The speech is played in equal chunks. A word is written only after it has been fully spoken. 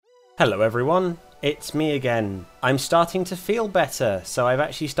Hello everyone, it's me again. I'm starting to feel better, so I've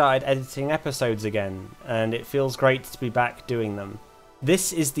actually started editing episodes again, and it feels great to be back doing them.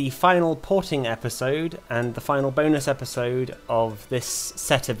 This is the final porting episode, and the final bonus episode of this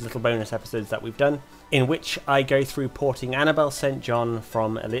set of little bonus episodes that we've done, in which I go through porting Annabelle St. John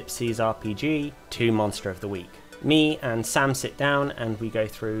from Ellipses RPG to Monster of the Week. Me and Sam sit down and we go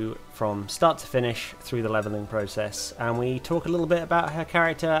through from start to finish through the leveling process, and we talk a little bit about her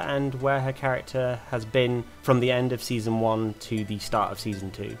character and where her character has been from the end of Season 1 to the start of Season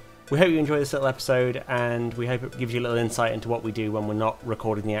 2. We hope you enjoy this little episode, and we hope it gives you a little insight into what we do when we're not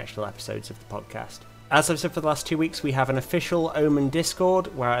recording the actual episodes of the podcast. As I've said for the last 2 weeks, we have an official Omen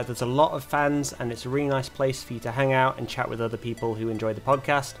Discord where there's a lot of fans, and it's a really nice place for you to hang out and chat with other people who enjoy the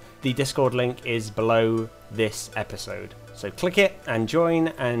podcast. The Discord link is below this episode. So click it and join,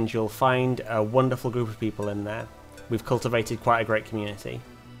 and you'll find a wonderful group of people in there. We've cultivated quite a great community.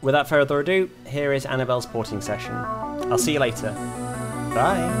 Without further ado, here is Annabelle's porting session. I'll see you later.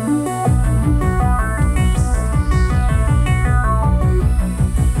 Bye!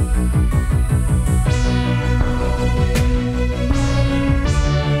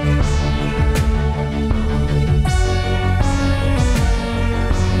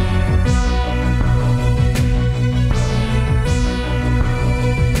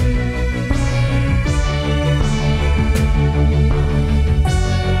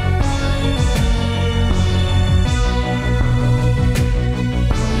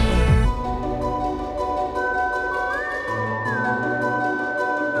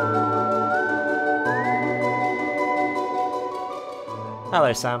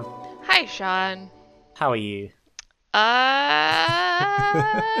 Hello, Sam. Hi, Sean. How are you? I'm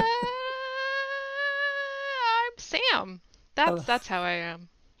Sam. That's how I am.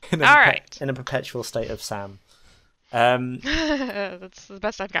 All right. In a perpetual state of Sam. That's the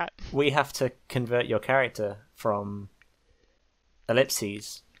best I've got. We have to convert your character from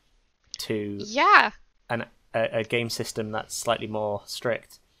Ellipses to a game system that's slightly more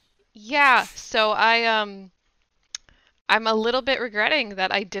strict. Yeah. So I'm a little bit regretting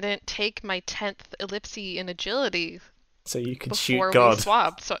that I didn't take my 10th ellipse in agility. So you could shoot before God. We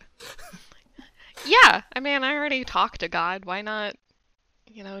swapped. So yeah, I mean, I already talked to God. Why not,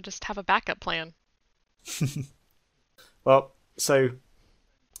 just have a backup plan? Well, so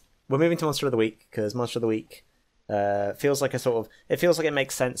we're moving to Monster of the Week because Monster of the Week feels like it feels like it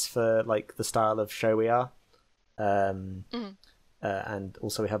makes sense for like the style of show we are. And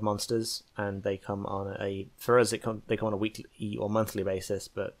also we have monsters, and they come on they come on a weekly or monthly basis,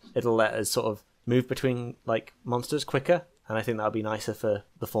 but it'll let us sort of move between like monsters quicker, and I think that'll be nicer for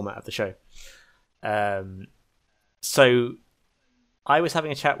the format of the show. So I was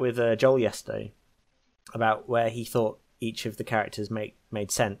having a chat with Joel yesterday about where he thought each of the characters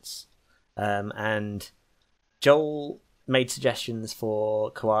made sense, and Joel made suggestions for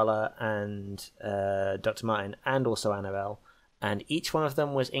Koala and Dr. Martin and also Annabelle, and each one of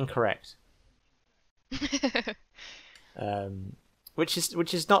them was incorrect. Which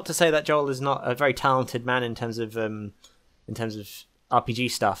is not to say that Joel is not a very talented man in terms of RPG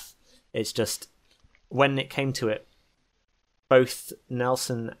stuff. It's just when it came to it, both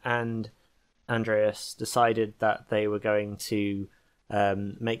Nelson and Andreas decided that they were going to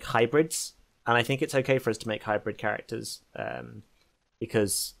make hybrids, and I think it's okay for us to make hybrid characters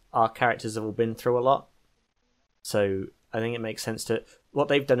because our characters have all been through a lot. So I think it makes sense to... What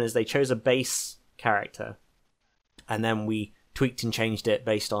they've done is they chose a base character, and then we tweaked and changed it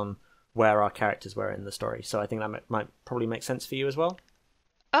based on where our characters were in the story. So I think that might probably make sense for you as well.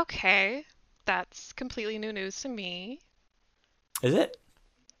 Okay, that's completely new news to me. Is it?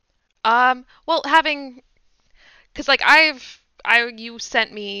 Well, because like you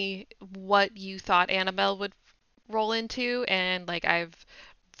sent me what you thought Annabelle would roll into, and like I've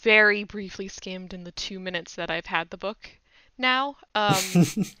very briefly skimmed in the 2 minutes that I've had the book now,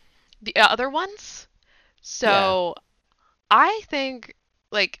 the other ones. So yeah. I think,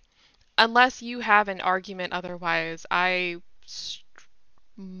 like, unless you have an argument otherwise, I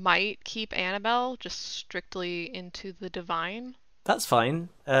might keep Annabelle just strictly into the divine. That's fine.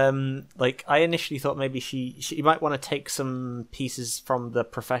 Like, I initially thought maybe she might want to take some pieces from the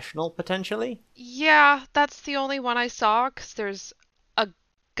professional, potentially. Yeah, that's the only one I saw, because there's a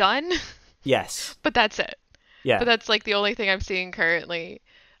gun. Yes. But that's it. Yeah. But that's like the only thing I'm seeing currently.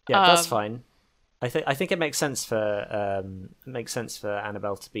 Yeah, that's fine. I think it makes sense for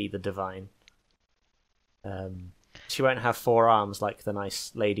Annabelle to be the divine. She won't have 4 arms like the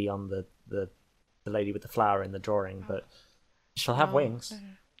nice lady on the lady with the flower in the drawing, but she'll have wings.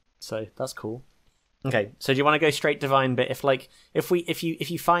 So that's cool. Okay, so do you want to go straight divine? But if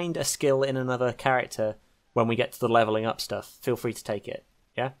you find a skill in another character when we get to the leveling up stuff, feel free to take it.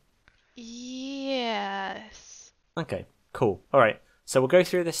 Yeah. Yes. Okay. Cool. All right. So we'll go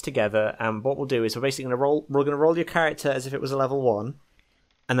through this together, and what we'll do is we're basically going to roll. We're going to roll your character as if it was a level 1,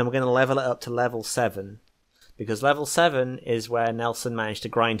 and then we're going to level it up to level 7, because level 7 is where Nelson managed to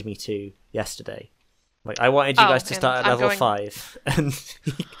grind me to yesterday. Like, I wanted you guys to start at level 5, and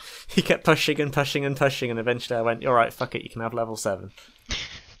he kept pushing and pushing and pushing, and eventually I went, all right, fuck it, you can have level 7.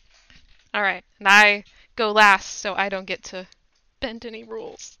 All right, and I go last, so I don't get to bend any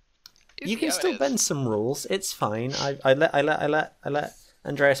rules. You can still bend some rules. It's fine. I let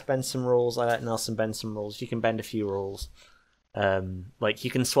Andreas bend some rules. I let Nelson bend some rules. You can bend a few rules. Like,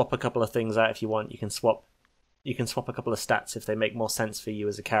 you can swap a couple of things out if you want. You can swap a couple of stats if they make more sense for you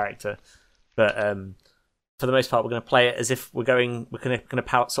as a character. But for the most part, we're going to play it as if we're going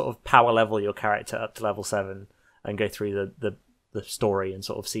to sort of power level your character up to level 7 and go through the story and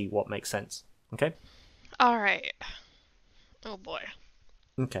sort of see what makes sense. Okay? All right. Oh boy.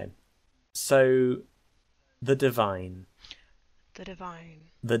 Okay. So, the Divine. The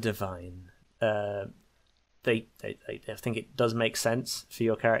Divine. I think it does make sense for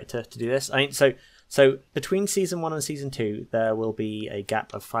your character to do this. I mean, so between season 1 and season 2, there will be a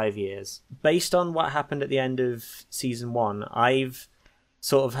gap of 5 years. Based on what happened at the end of season 1, I've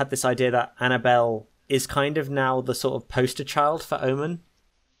sort of had this idea that Annabelle is kind of now the sort of poster child for Omen.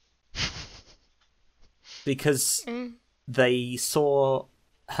 Because they saw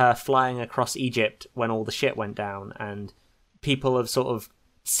her flying across Egypt when all the shit went down, and people have sort of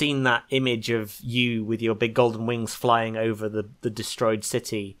seen that image of you with your big golden wings flying over the destroyed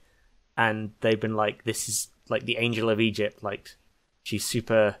city, and they've been like, this is like the angel of Egypt, like she's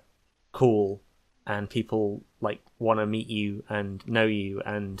super cool, and people like want to meet you and know you,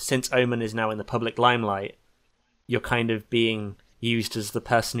 and since Omen is now in the public limelight, you're kind of being used as the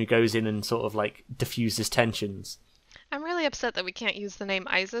person who goes in and sort of like diffuses tensions. I'm really upset that we can't use the name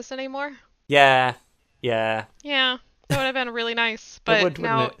Isis anymore. Yeah. Yeah, that would have been really nice. But would,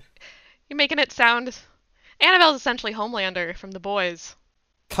 now wouldn't it? you're making it sound... Annabelle's essentially Homelander from The Boys.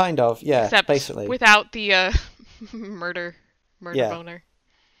 Kind of, yeah, Except basically. without the murder boner.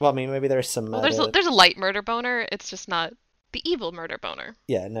 Well, I mean, maybe there is some murder. Well, there's a light murder boner. It's just not the evil murder boner.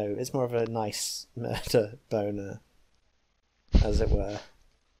 Yeah, no, it's more of a nice murder boner, as it were.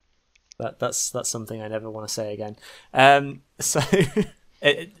 That's something I never want to say again. So,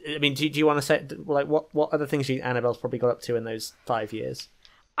 I mean, do you want to say, like, what other things Annabelle's probably got up to in those 5 years?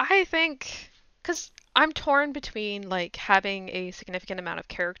 I think, because I'm torn between, like, having a significant amount of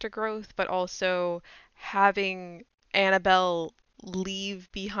character growth, but also having Annabelle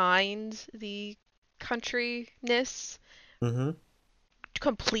leave behind the countryness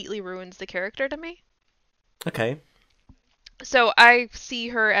completely ruins the character to me. Okay. So I see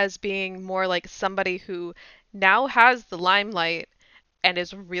her as being more like somebody who now has the limelight and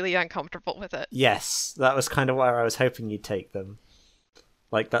is really uncomfortable with it. Yes, that was kind of where I was hoping you'd take them.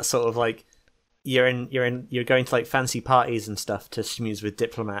 Like that sort of like you're going to like fancy parties and stuff to schmooze with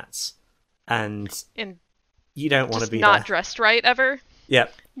diplomats, and you don't want to be not there. Dressed right ever.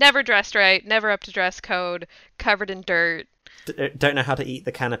 Yep. Never dressed right, never up to dress code, covered in dirt. Don't know how to eat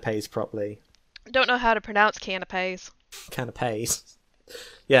the canapes properly. Don't know how to pronounce canapes. Canapes.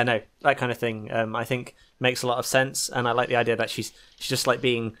 Yeah, no, that kind of thing. I think makes a lot of sense, and I like the idea that she's just like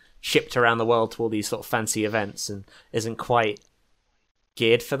being shipped around the world to all these sort of fancy events and isn't quite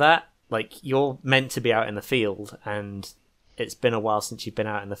geared for that. Like, you're meant to be out in the field, and it's been a while since you've been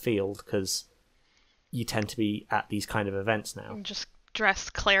out in the field because you tend to be at these kind of events now. Just dress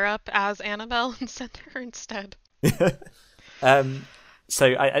Claire up as Annabelle and send her instead.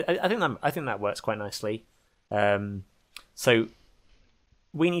 So I think that works quite nicely. So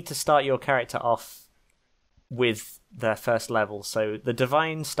we need to start your character off with their first level. So the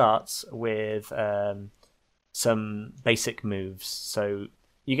Divine starts with some basic moves. So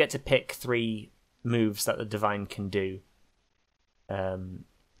you get to pick 3 moves that the Divine can do. And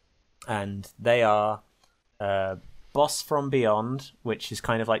they are Boss from Beyond, which is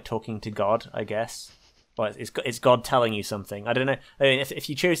kind of like talking to God, I guess. Well, it's God telling you something. I don't know. I mean, if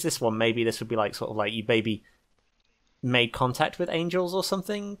you choose this one, maybe this would be like sort of like you maybe made contact with angels or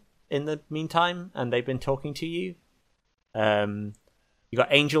something in the meantime, and they've been talking to you. You got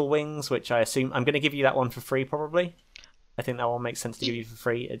Angel Wings, which I assume I'm going to give you that one for free, probably. I think that one makes sense to give you for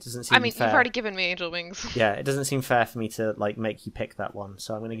free. It doesn't seem fair. You've already given me Angel Wings. Yeah, it doesn't seem fair for me to like make you pick that one,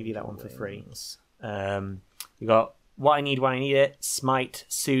 so I'm going to give you that one for free. You got What I Need When I Need It, Smite,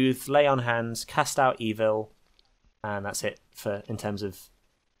 Soothe, Lay on Hands, Cast Out Evil, and that's it in terms of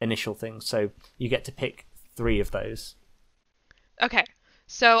initial things. So you get to pick 3 of those. Okay.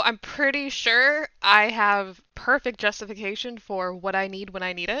 So I'm pretty sure I have perfect justification for what I need when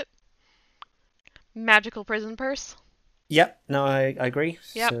I need it. Magical prison purse. Yep, no, I agree.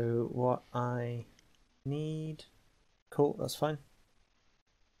 Yep. So what I need... Cool, that's fine.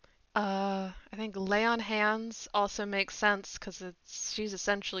 I think lay on hands also makes sense because she's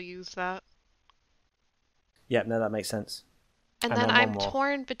essentially used that. Yep, no, that makes sense. And then I'm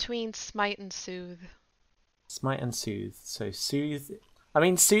torn between smite and soothe. Smite and soothe. So soothe... I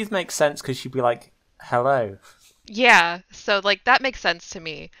mean, soothe makes sense because she'd be like, hello. Yeah, so like that makes sense to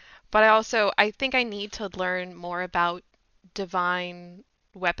me. But I think I need to learn more about divine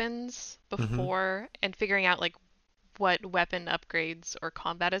weapons before and figuring out like what weapon upgrades or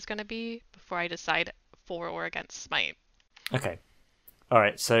combat is going to be before I decide for or against smite. Okay. All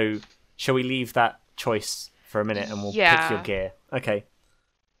right, so shall we leave that choice for a minute and we'll pick your gear? Okay.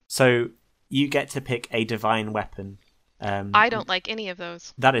 So you get to pick a divine weapon. I don't like any of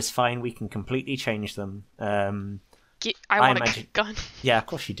those. That is fine. We can completely change them. I want a gun. Yeah, of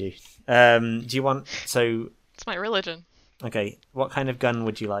course you do. Do you want... So... It's my religion. Okay, what kind of gun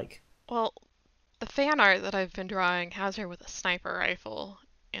would you like? Well, the fan art that I've been drawing has her with a sniper rifle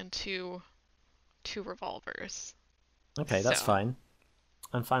and two revolvers. Okay, that's fine.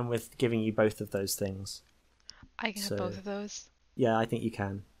 I'm fine with giving you both of those things. I can have both of those? Yeah, I think you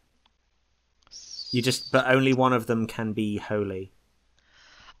can. But only one of them can be holy.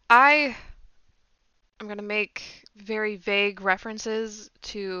 I'm gonna make very vague references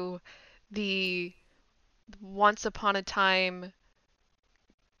to the Once Upon a Time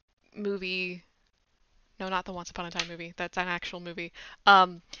movie. No, not the Once Upon a Time movie. That's an actual movie.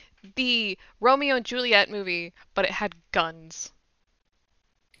 The Romeo and Juliet movie, but it had guns.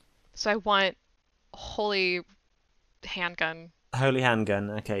 So I want holy handgun. Holy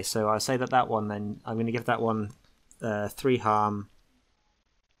handgun. Okay, so I'll say that one then. I'm going to give that one 3 harm.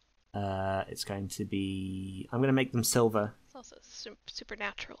 It's going to be... I'm going to make them silver. It's also a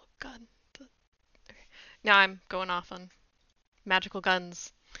supernatural gun. Okay. Now I'm going off on magical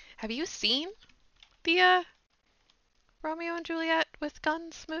guns. Have you seen the Romeo and Juliet with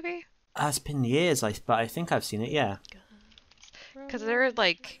guns movie? It's been years, but I think I've seen it, yeah. Because they're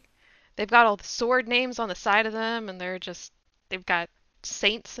like... They've got all the sword names on the side of them, and they've got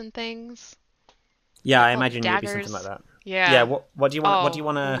saints and things. Yeah, I imagine it'd be something like that. Yeah. Yeah. What do you want? What do you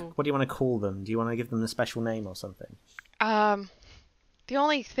want to call them? Do you want to give them a special name or something? The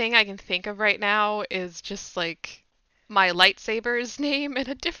only thing I can think of right now is just like my lightsaber's name in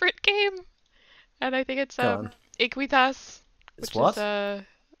a different game, and I think it's Equitas. It's what?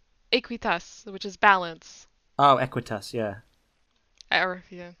 Equitas, which is balance. Oh, Equitas, yeah. Or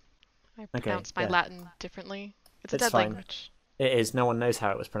yeah, I pronounce my Latin differently. It's a dead language. It is. No one knows how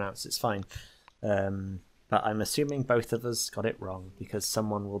it was pronounced. It's fine. But I'm assuming both of us got it wrong because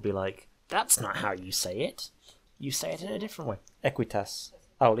someone will be like, "That's not how you say it. You say it in a different way." Equitas.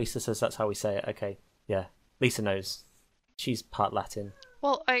 Oh, Lisa says that's how we say it. Okay, yeah. Lisa knows. She's part Latin.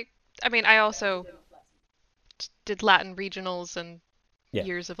 Well, I mean, I also did Latin regionals and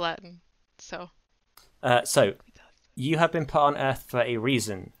years of Latin, so. So, you have been put on Earth for a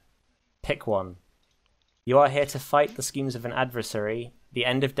reason. Pick one. You are here to fight the schemes of an adversary. The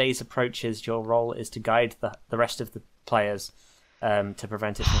end of days approaches. Your role is to guide the rest of the players to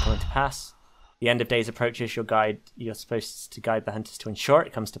prevent it from coming to pass. The end of days approaches. You're supposed to guide the hunters to ensure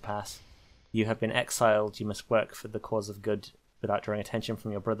it comes to pass. You have been exiled. You must work for the cause of good without drawing attention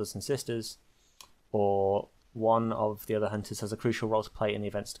from your brothers and sisters. Or one of the other hunters has a crucial role to play in the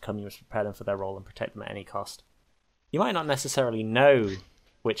events to come. You must prepare them for their role and protect them at any cost. You might not necessarily know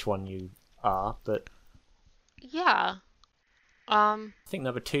which one you are, but... Yeah. I think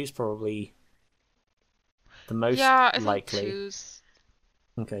number 2 is probably the most I likely. Think 2's...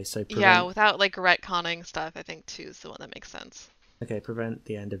 Okay, so prevent... Yeah, without like retconning stuff, I think 2's the one that makes sense. Okay, prevent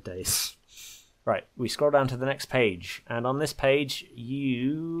the end of days. Right, we scroll down to the next page, and on this page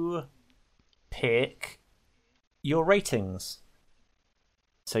you pick your ratings.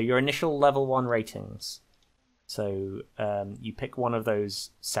 So your initial level 1 ratings. So you pick one of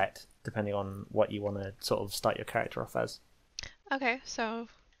those set, depending on what you want to sort of start your character off as. Okay, so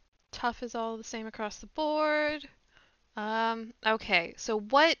tough is all the same across the board. Okay, so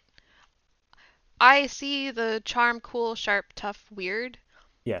what... I see the charm, cool, sharp, tough, weird.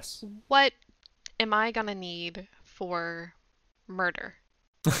 Yes. What am I gonna need for murder?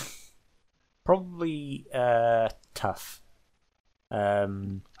 Probably tough.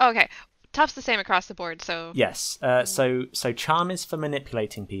 Okay, tough's the same across the board, so... Yes, so charm is for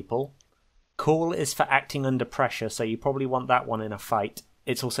manipulating people. Cool is for acting under pressure, so you probably want that one in a fight.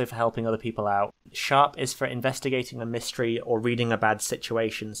 It's also for helping other people out. Sharp is for investigating a mystery or reading a bad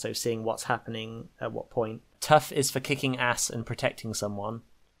situation, so seeing what's happening at what point. Tough is for kicking ass and protecting someone.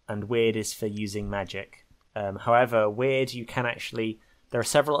 And weird is for using magic. However, weird, you can actually... There are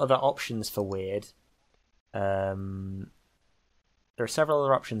several other options for weird. There are several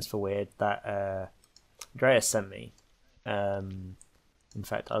other options for weird that Andreas sent me. In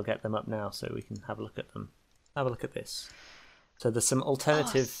fact, I'll get them up now so we can have a look at them. Have a look at this. So there's some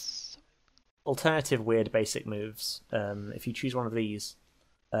alternative weird basic moves. If you choose one of these,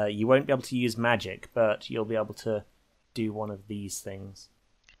 you won't be able to use magic, but you'll be able to do one of these things.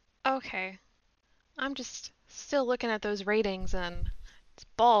 Okay. I'm just still looking at those ratings and it's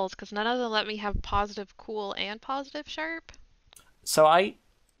balls because none of them let me have positive cool and positive sharp. So I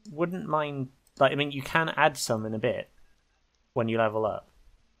wouldn't mind... Like, I mean, you can add some in a bit when you level up.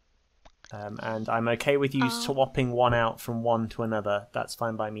 And I'm okay with you swapping one out from one to another. That's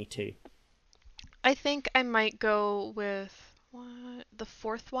fine by me too. I think I might go with the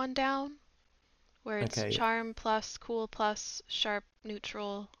fourth one down, where it's charm plus, cool plus, sharp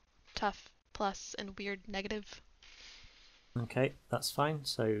neutral, tough plus, and weird negative. Okay, that's fine.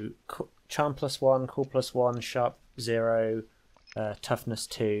 So charm +1, cool +1, sharp 0, toughness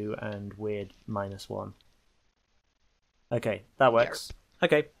 2, and weird -1. Okay, that works.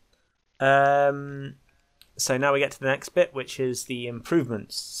 Yep. Okay. So now we get to the next bit, which is the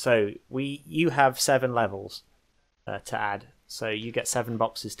improvements. So you have 7 levels to add. So you get 7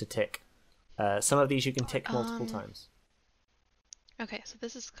 boxes to tick. Some of these you can tick multiple times. Okay, so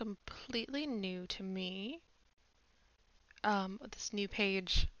this is completely new to me. This new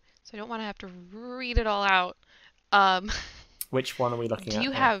page, so I don't want to have to read it all out. Which one are we looking at? Do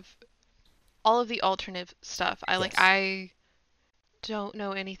you have all of the alternate stuff? Yes. I don't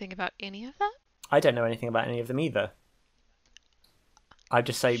know anything about any of that. I don't know anything about any of them either. I'd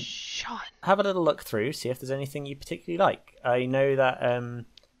just say, Sean, have a little look through, see if there's anything you particularly like. I know that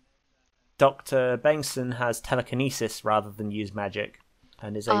Dr. Bengtson has telekinesis rather than use magic,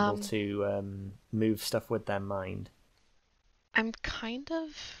 and is able to move stuff with their mind. I'm kind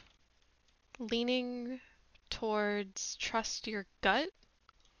of leaning towards trust your gut.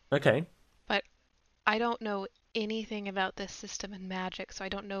 Okay. But I don't know anything about this system and magic, so I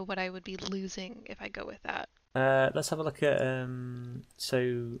don't know what I would be losing if I go with that. Let's have a look at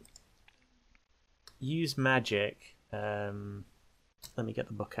so use magic. Let me get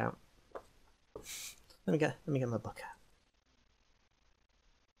the book out. Let me get my book out.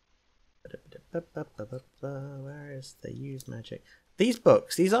 Where is the use magic? These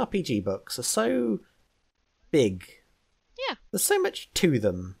books, these RPG books, are so big. Yeah. There's so much to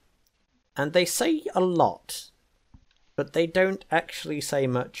them. And they say a lot, but they don't actually say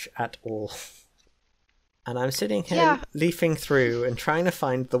much at all. And I'm sitting here leafing through and trying to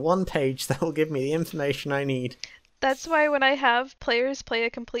find the one page that will give me the information I need. That's why when I have players play a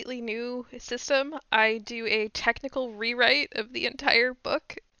completely new system, I do a technical rewrite of the entire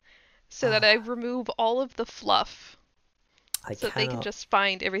book so that I remove all of the fluff. They can just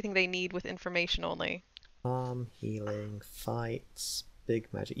find everything they need with information only. Healing, fights,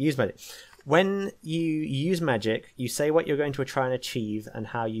 big magic. Use magic. When you use magic, you say what you're going to try and achieve and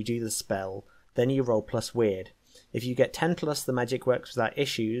how you do the spell. Then you roll plus weird. If you get 10 plus, the magic works without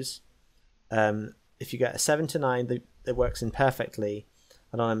issues. If you get a 7 to 9, it works imperfectly.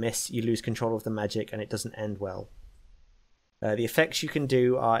 And on a miss, you lose control of the magic and it doesn't end well. The effects you can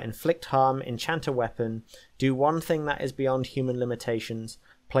do are inflict harm, enchant a weapon, do one thing that is beyond human limitations,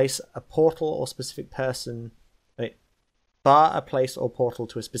 place a portal or specific person, bar a place or portal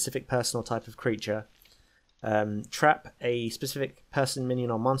to a specific person or type of creature, trap a specific person, minion,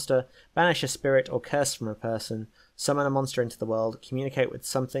 or monster, banish a spirit or curse from a person, summon a monster into the world, communicate with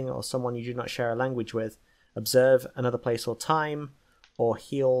something or someone you do not share a language with, observe another place or time, or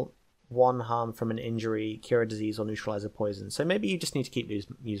heal one harm from an injury, cure a disease, or neutralize a poison. So maybe you just need to keep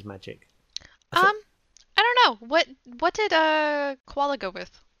use magic. I don't know. What did Koala go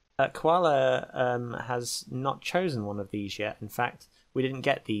with? Koala has not chosen one of these yet. In fact, we didn't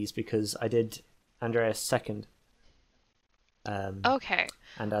get these because I did Andreas second. Okay.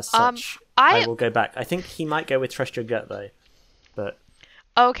 And as such, I will go back. I think he might go with Trust Your Gut though. But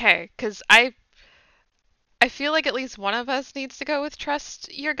okay, because I feel like at least one of us needs to go with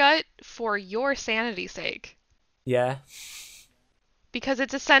Trust Your Gut for your sanity's sake. Yeah. Because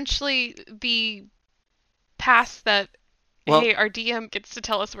it's essentially the path that, hey, our DM gets to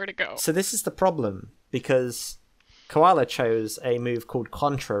tell us where to go. So this is the problem, because Koala chose a move called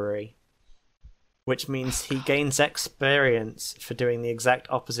Contrary, which means he gains experience for doing the exact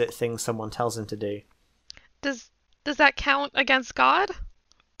opposite thing someone tells him to do. Does that count against God?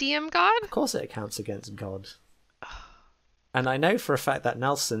 DM God? Of course it counts against God. And I know for a fact that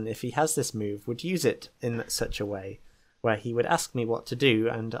Nelson, if he has this move, would use it in such a way where he would ask me what to do,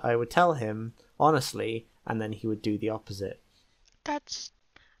 and I would tell him honestly, and then he would do the opposite. This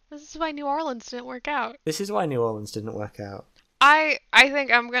is why New Orleans didn't work out. This is why New Orleans didn't work out. I think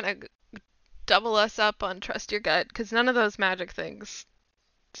I'm gonna double us up on trust your gut, because none of those magic things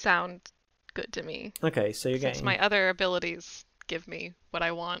sound good to me. Okay, so you're Since getting... my other abilities give me what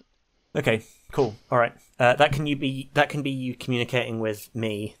I want. Okay, cool. All right. That can be you communicating with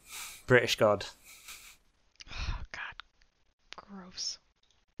me, British God. Oh, God. Gross.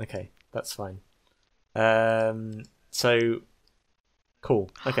 Okay, that's fine. So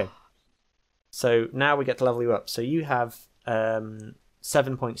cool. Okay. So now we get to level you up. So you have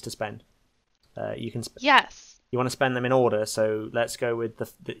 7 points to spend. You can Yes. You want to spend them in order. So let's go with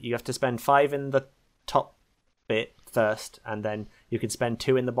you have to spend 5 in the top bit first, and then you can spend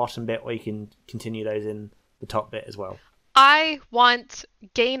 2 in the bottom bit, or you can continue those in the top bit as well. I want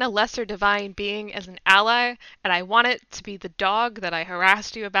gain a lesser divine being as an ally, and I want it to be the dog that I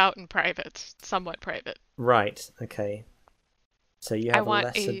harassed you about in private, somewhat private. Right. Okay. So you have a want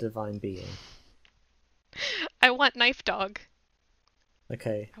lesser divine being. I want Knife Dog.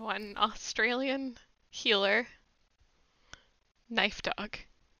 Okay. I want an Australian healer. Knife Dog.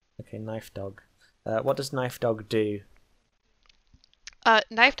 Okay, Knife Dog. What does Knife Dog do?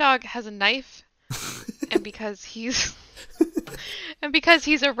 Knife Dog has a knife, and because he's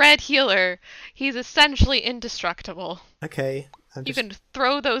a red healer, he's essentially indestructible. Okay. You can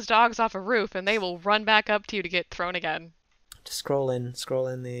throw those dogs off a roof, and they will run back up to you to get thrown again. Just scrolling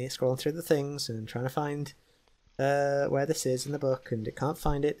through the things and trying to find where this is in the book, and it can't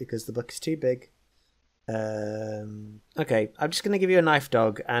find it because the book is too big. Okay, I'm just going to give you a Knife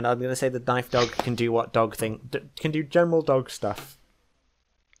Dog, and I'm going to say the Knife Dog can do what dog can do general dog stuff.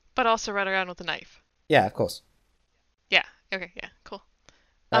 But also run around with a knife. Yeah, of course. Yeah, okay, yeah, cool.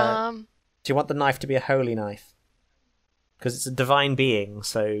 Do you want the knife to be a holy knife? Because it's a divine being,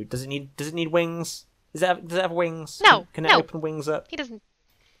 so does it need wings? Does it have wings? No, Can it open wings up? He doesn't.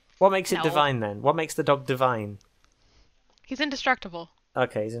 What makes it No. divine then? What makes the dog divine? He's indestructible.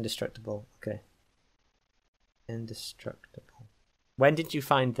 Okay, he's indestructible. Okay. Indestructible. When did you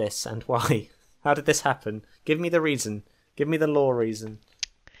find this and why? How did this happen? Give me the reason. Give me the lore reason.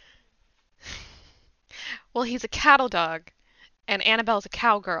 Well, he's a cattle dog, and Annabelle's a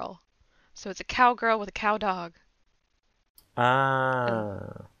cowgirl. So it's a cowgirl with a cow dog.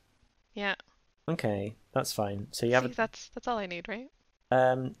 Ah. Yeah. Okay, that's fine. So you See, have that's all I need, right?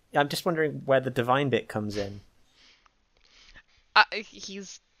 I'm just wondering where the divine bit comes in.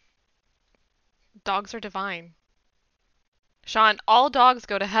 Dogs are divine. Sean, all dogs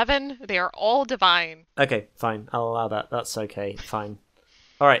go to heaven. They are all divine. Okay, fine. I'll allow that. That's okay. Fine.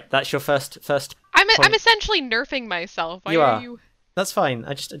 All right, that's your first. I'm essentially nerfing myself. Why You are are. you? That's fine.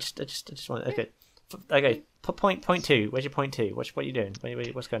 I just want. Okay. Okay. Point 2. Where's your point 2? What are you doing?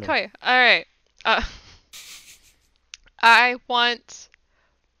 What's going on? Okay. All right. I want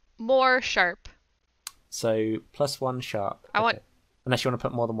more sharp. So +1 sharp. I want. Unless you want to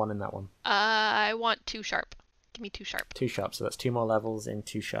put more than 1 in that one. I want 2 sharp. Give me 2 sharp. 2 sharp. So that's 2 more levels in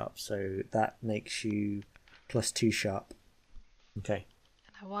 2 sharp. So that makes you +2 sharp. Okay.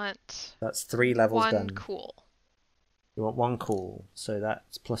 And I want. That's 3 levels 1 done. cool. You want 1 cool. So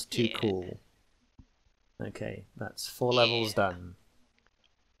that's +2 Yeah. cool. Okay, that's 4 levels done.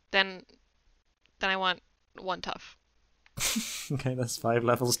 Then I want 1 tough. Okay, that's 5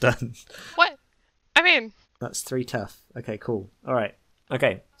 levels done. What? I mean. That's 3 tough. Okay, cool. All right.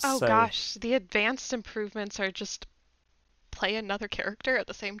 Okay. Oh so... gosh, the advanced improvements are just play another character at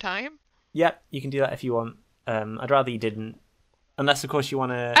the same time? Yep, you can do that if you want. I'd rather you didn't. Unless, of course, you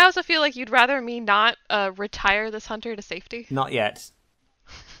want to... I also feel like you'd rather me not retire this hunter to safety. Not yet.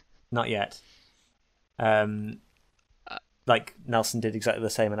 Not yet. Like, Nelson did exactly the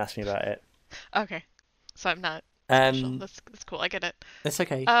same and asked me about it. Okay. So I'm not special. That's cool, I get it. It's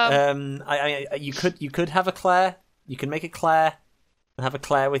okay. You could have a Claire. You can make a Claire and have a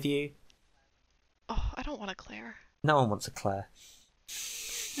Claire with you. Oh, I don't want a Claire. No one wants a Claire.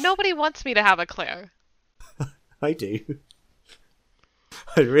 Nobody wants me to have a Claire. I do.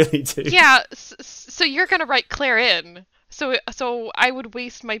 I really do. Yeah, so you're gonna write Claire in. So I would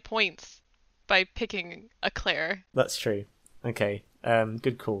waste my points by picking a Claire. That's true. Okay.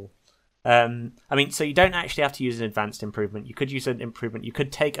 Good call. I mean, so you don't actually have to use an advanced improvement. You could use an improvement. You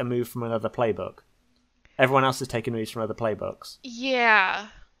could take a move from another playbook. Everyone else has taken moves from other playbooks. Yeah.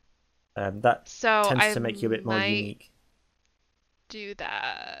 That so tends to make you a bit more unique. Do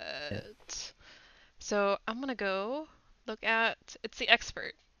that. Yeah. So I'm gonna go look at. It's the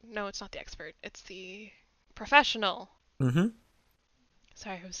expert. No, it's not the expert. It's the professional. Mm-hmm.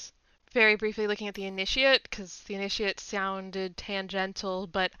 Sorry, I was very briefly looking at the initiate because the initiate sounded tangential,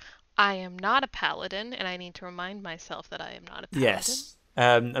 but I am not a paladin, and I need to remind myself that I am not a paladin. Yes.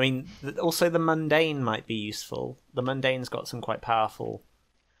 Also the mundane might be useful. The mundane's got some quite powerful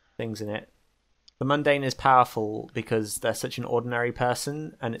things in it. The mundane is powerful because they're such an ordinary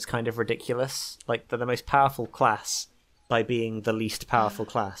person, and it's kind of ridiculous. Like, they're the most powerful class by being the least powerful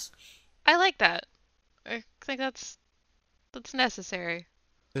class. I like that. I think that's necessary.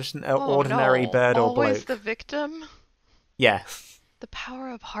 Just an ordinary bird or bloke. Always the victim? Yeah. The power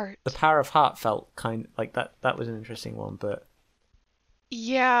of heart. The power of heart felt kind like that. That was an interesting one, but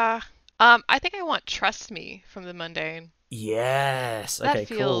yeah. I think I want Trust Me from the mundane. yes. That Okay,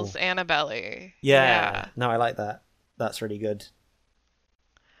 feels cool. Annabelle-y. Yeah. No, I like that. That's really good.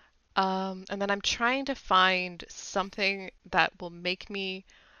 And then I'm trying to find something that will make me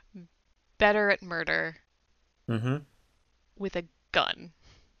better at murder Mm-hmm. with a gun.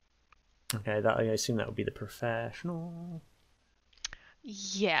 Okay, I assume that would be the professional.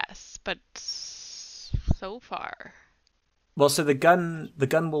 Yes, but so far. Well, so the gun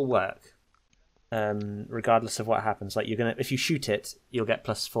will work, regardless of what happens. Like, if you shoot it, you'll get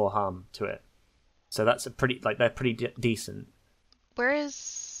 +4 harm to it. So that's they're pretty decent.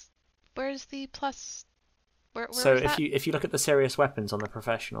 Where's the plus? Where So is that? if you look at the serious weapons on the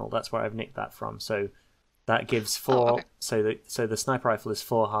professional, that's where I've nicked that from. So that gives 4. Oh, okay. So the sniper rifle is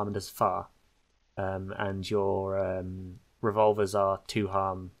 4 harm and as far, and your revolvers are 2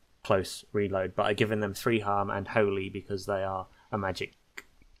 harm close reload. But I've given them 3 harm and holy because they are a magic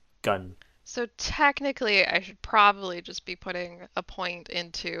gun. So technically, I should probably just be putting a point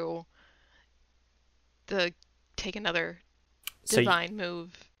into the take another divine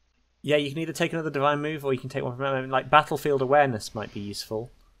move. Yeah, you can either take another divine move or you can take one from like battlefield awareness might be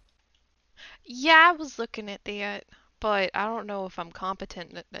useful. Yeah, I was looking at that, but I don't know if I'm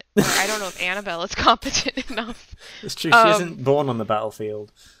competent at it. Or I don't know if Annabelle is competent enough. It's true, she isn't born on the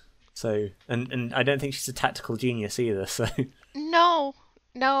battlefield. So and I don't think she's a tactical genius either, so No,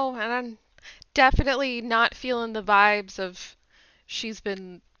 and I'm definitely not feeling the vibes of she's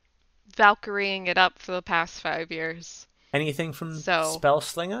been Valkyrieing it up for the past 5 years. anything from So-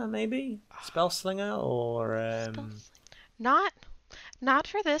 Spellslinger, maybe? Spellslinger or Not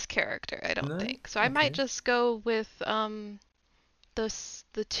for this character, I don't No? think. So I Okay. might just go with the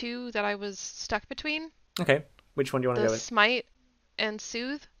 2 that I was stuck between, Okay. Which one do you want to the go with? Smite and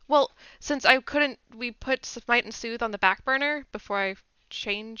Soothe. Well, since we put Smite and Soothe on the back burner before I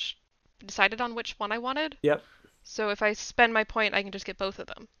decided on which one I wanted. Yep. So if I spend my point, I can just get both of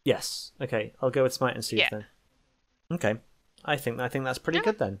them. Yes. Okay. I'll go with Smite and Soothe Yeah. then. Okay. I think that's pretty Yeah.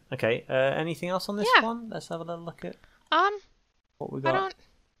 good then. Okay. Anything else on this Yeah. one? Let's have a little look at what we I got. don't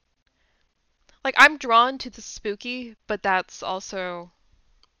like. I'm drawn to the spooky, but that's also.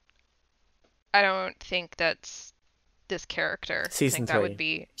 I don't think that's this character. Season I think that 3. would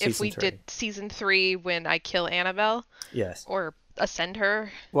be if Season we 3. did season 3 when I kill Annabelle Yes. or ascend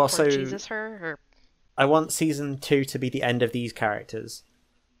her Well, or so Jesus her or. I want season 2 to be the end of these characters.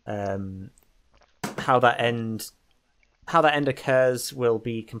 How that end occurs will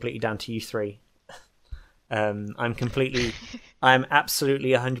be completely down to you 3. I'm absolutely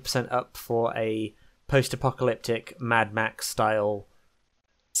 100% up for a post-apocalyptic Mad Max style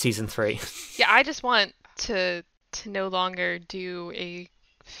season 3. Yeah, I just want to no longer do a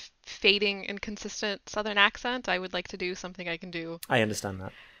fading inconsistent Southern accent. I would like to do something I can do I understand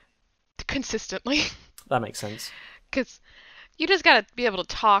that. consistently. That makes sense. Because you just gotta be able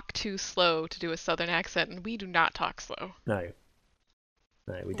to talk too slow to do a Southern accent, and we do not talk slow. No,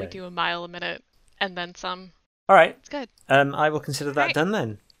 we We don't. do a mile a minute and then some. All right. It's good. I will consider that Right. done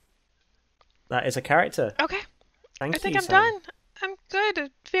then. That is a character. Okay, Thank I think you, I'm Sam. done. I'm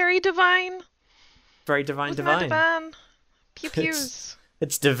good. Very divine. Very divine, With my divine. divine. Pew pews.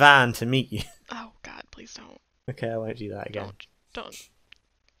 It's divine to meet you. Oh God, please don't. Okay, I won't do that again. Don't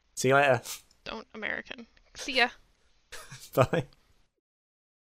See you later. American. See ya. Bye.